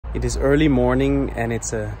It is early morning and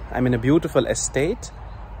I'm in a beautiful estate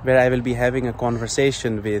where I will be having a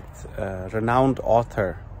conversation with a renowned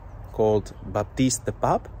author called Baptiste de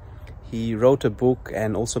Pape. He wrote a book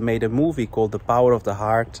and also made a movie called The Power of the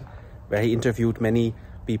Heart, where he interviewed many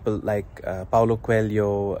people like Paulo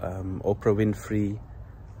Coelho, Oprah Winfrey,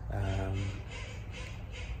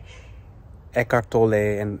 Eckhart Tolle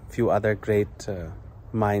and a few other great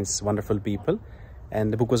minds, wonderful people.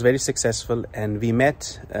 And the book was very successful, and we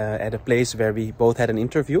met at a place where we both had an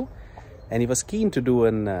interview, and he was keen to do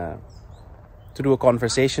a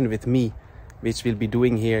conversation with me, which we'll be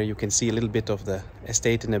doing here. You can see a little bit of the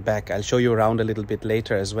estate in the back. I'll show you around a little bit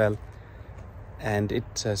later as well. And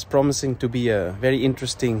it is promising to be a very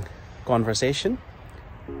interesting conversation,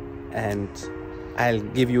 and I'll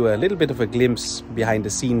give you a little bit of a glimpse behind the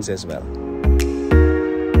scenes as well.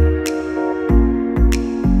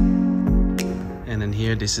 And then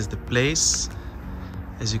here, this is the place.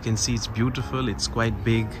 As you can see, it's beautiful, it's quite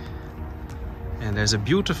big, and there's a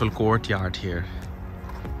beautiful courtyard here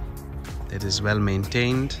that is well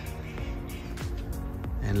maintained.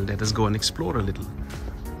 And let us go and explore a little.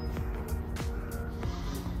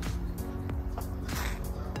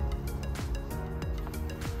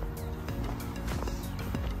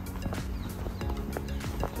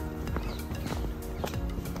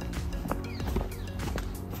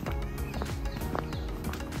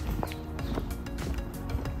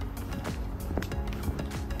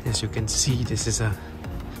 As you can see, this is a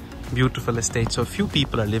beautiful estate. So a few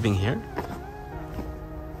people are living here,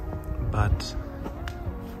 but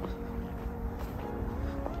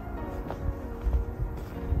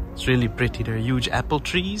it's really pretty. There are huge apple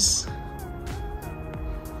trees.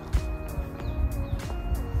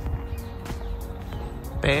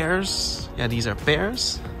 Pears. Yeah, these are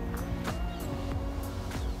pears.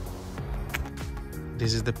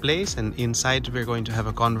 This is the place, and inside we're going to have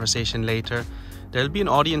a conversation later. There'll be an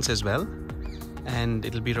audience as well, and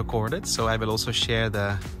it'll be recorded, so I will also share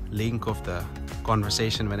the link of the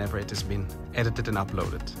conversation whenever it has been edited and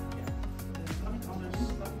uploaded.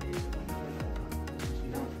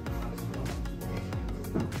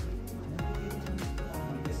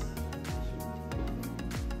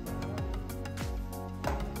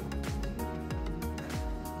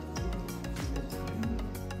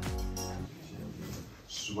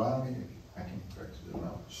 Swami, I can practice it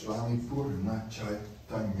now. Swami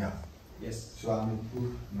Purnachaitanya. Yes. Swami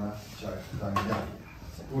Purnachaitanya.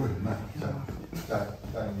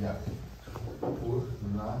 Purnachaitanya.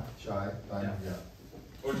 Purnachaitanya.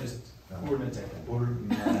 Or just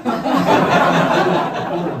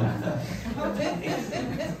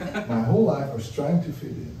Purnachaitanya. My whole life I was trying to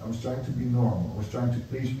fit in. I was trying to be normal. I was trying to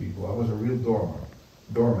please people. I was a real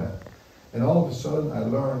doormat. And all of a sudden I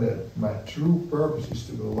learned that my true purpose is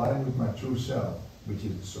to align with my true self, which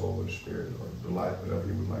is the soul or the spirit or the light, whatever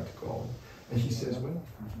you would like to call it. And she says, well...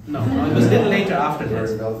 No, it was a little later after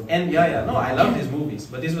this. And no, I love these movies,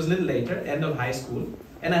 but this was a little later, end of high school.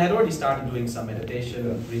 And I had already started doing some meditation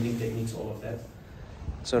and breathing techniques, all of that.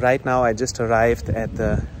 So right now I just arrived at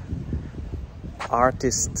the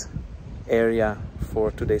artist area for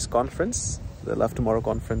today's conference, the Love Tomorrow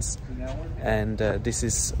conference. And this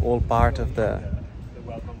is all part of the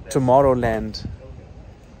Tomorrowland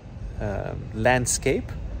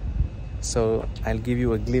landscape. So I'll give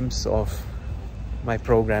you a glimpse of my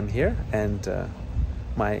program here and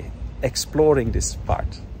my exploring this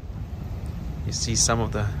part. You see some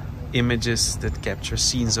of the images that capture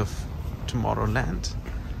scenes of Tomorrowland.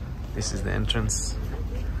 This is the entrance.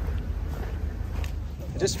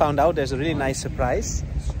 I just found out there's a really nice surprise.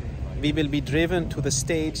 We will be driven to the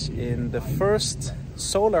stage in the first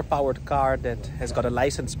solar-powered car that has got a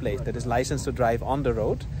license plate, that is licensed to drive on the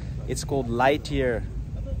road. It's called Lightyear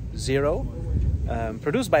Zero,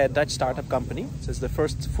 produced by a Dutch startup company. So it's the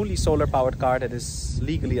first fully solar-powered car that is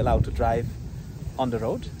legally allowed to drive on the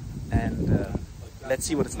road. And let's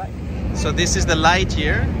see what it's like. So this is the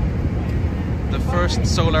Lightyear, the first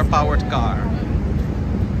solar-powered car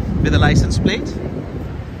with a license plate.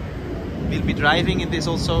 We'll be driving in this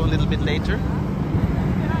also a little bit later.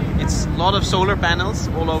 It's a lot of solar panels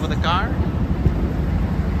all over the car.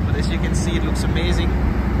 But as you can see, it looks amazing.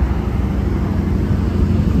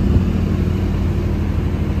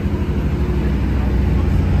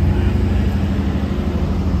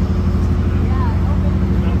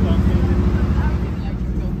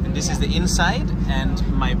 And this is the inside, and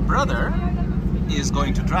my brother is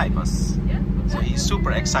going to drive us. So he's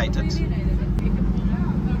super excited.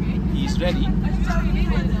 He's ready.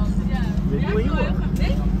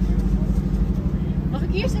 Mag ik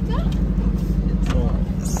hier zitten?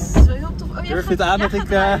 Dat is wel heel tof. Oh, Durf je het aan dat ik...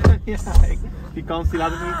 Die kans die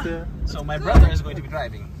laat ik niet... So my brother is going to be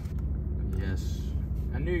driving. Yes.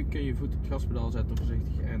 En nu kun je je voet op het gaspedaal zetten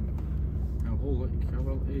voorzichtig en rollen. Ik ga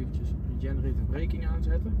wel eventjes regenerative braking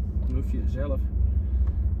aanzetten. Dan hoef je zelf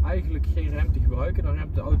eigenlijk geen rem te gebruiken. Dan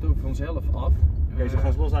remt de auto vanzelf af. Oké, als je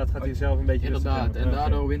gas loslaat gaat hij zelf een beetje... Inderdaad, en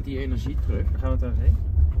daardoor wint hij energie terug. Waar gaan we het heen?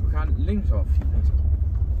 We gaan linksaf.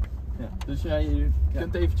 Ja. Dus jij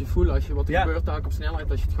kunt eventjes voelen als je wat er gebeurt daar op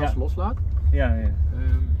snelheid als je het gas loslaat. Ja.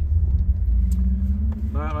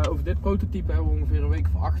 Maar over dit prototype hebben we ongeveer een week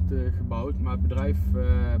of 8 gebouwd, maar het bedrijf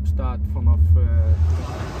bestaat vanaf...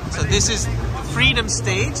 So this is Freedom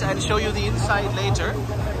Stage. I'll show you the inside later.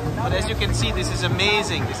 But as you can see, this is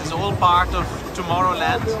amazing. This is all part of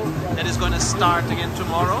Tomorrowland that is going to start again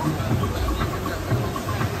tomorrow.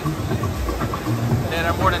 There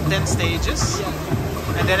are more than 10 stages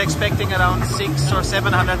and they're expecting around 600,000 or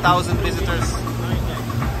 700,000 visitors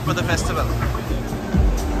for the festival.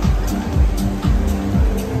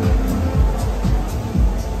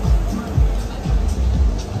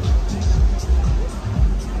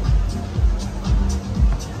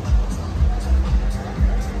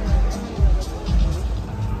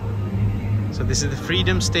 So this is the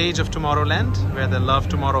Freedom stage of Tomorrowland, where the Love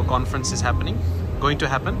Tomorrow conference is going to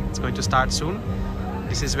happen. It's going to start soon.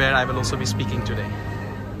 This is where I will also be speaking today.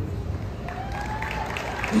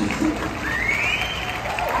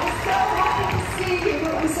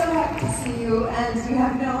 I'm so happy to see you, and you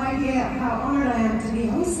have no idea how honored I am to be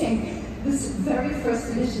hosting this very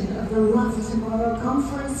first edition of the Love Tomorrow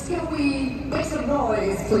conference. Can we make some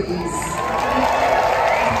noise, please?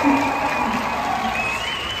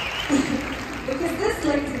 Because this,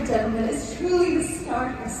 ladies and gentlemen, is truly the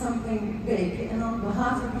start of something big, and on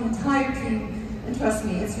behalf of the entire team, and trust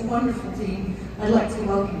me, it's a wonderful team, I'd like to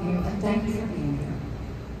welcome you and thank you for being here.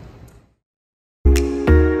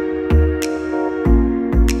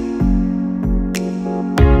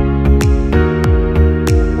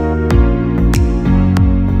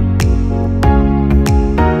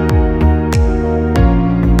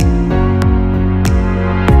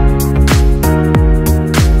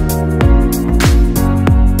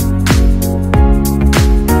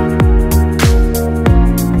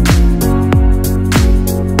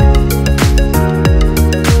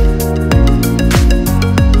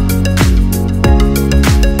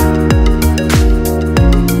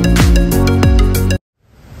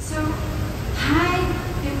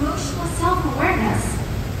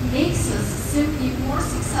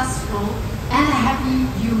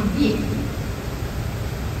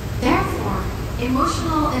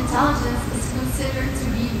 Emotional intelligence is considered to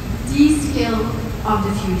be the skill of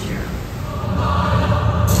the future.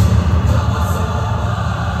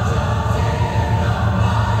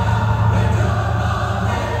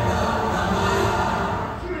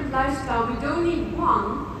 Current lifestyle, we don't need one,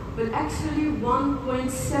 but actually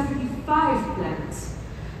 1.75 planets.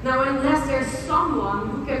 Now, unless there's someone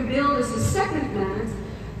who can build us a second planet,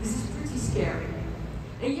 this is pretty scary.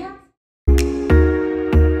 And yet,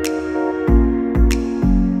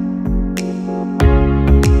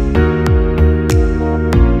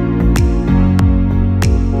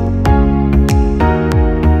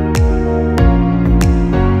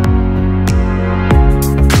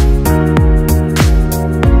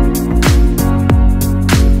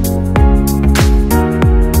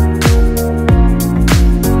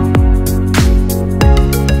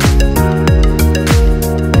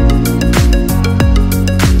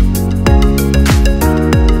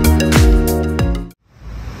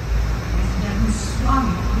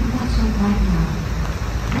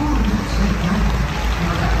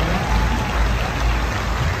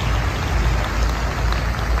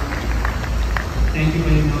 thank you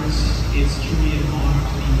very much. It's truly an honor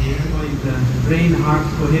to be here. The brain-heart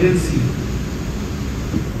coherency.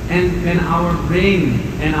 And when our brain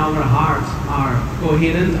and our heart are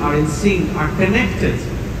coherent, are in sync, are connected,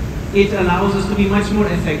 it allows us to be much more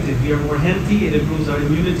effective. We are more healthy, it improves our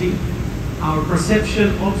immunity, our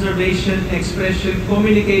perception, observation, expression,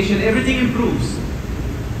 communication, everything improves.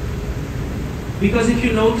 Because if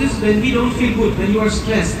you notice, when we don't feel good, when you are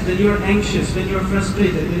stressed, when you are anxious, when you are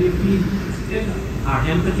frustrated, when you feel still, our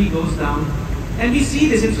empathy goes down. And we see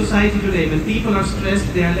this in society today. When people are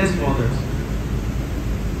stressed, they are less bothered.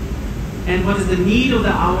 And what is the need of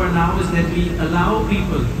the hour now is that we allow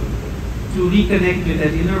people to reconnect with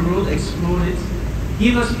that inner world, explore it,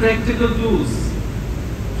 give us practical tools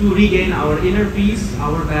to regain our inner peace,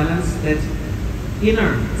 our balance, that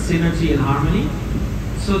inner synergy and harmony,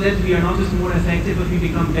 so that we are not just more effective, but we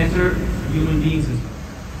become better human beings as well.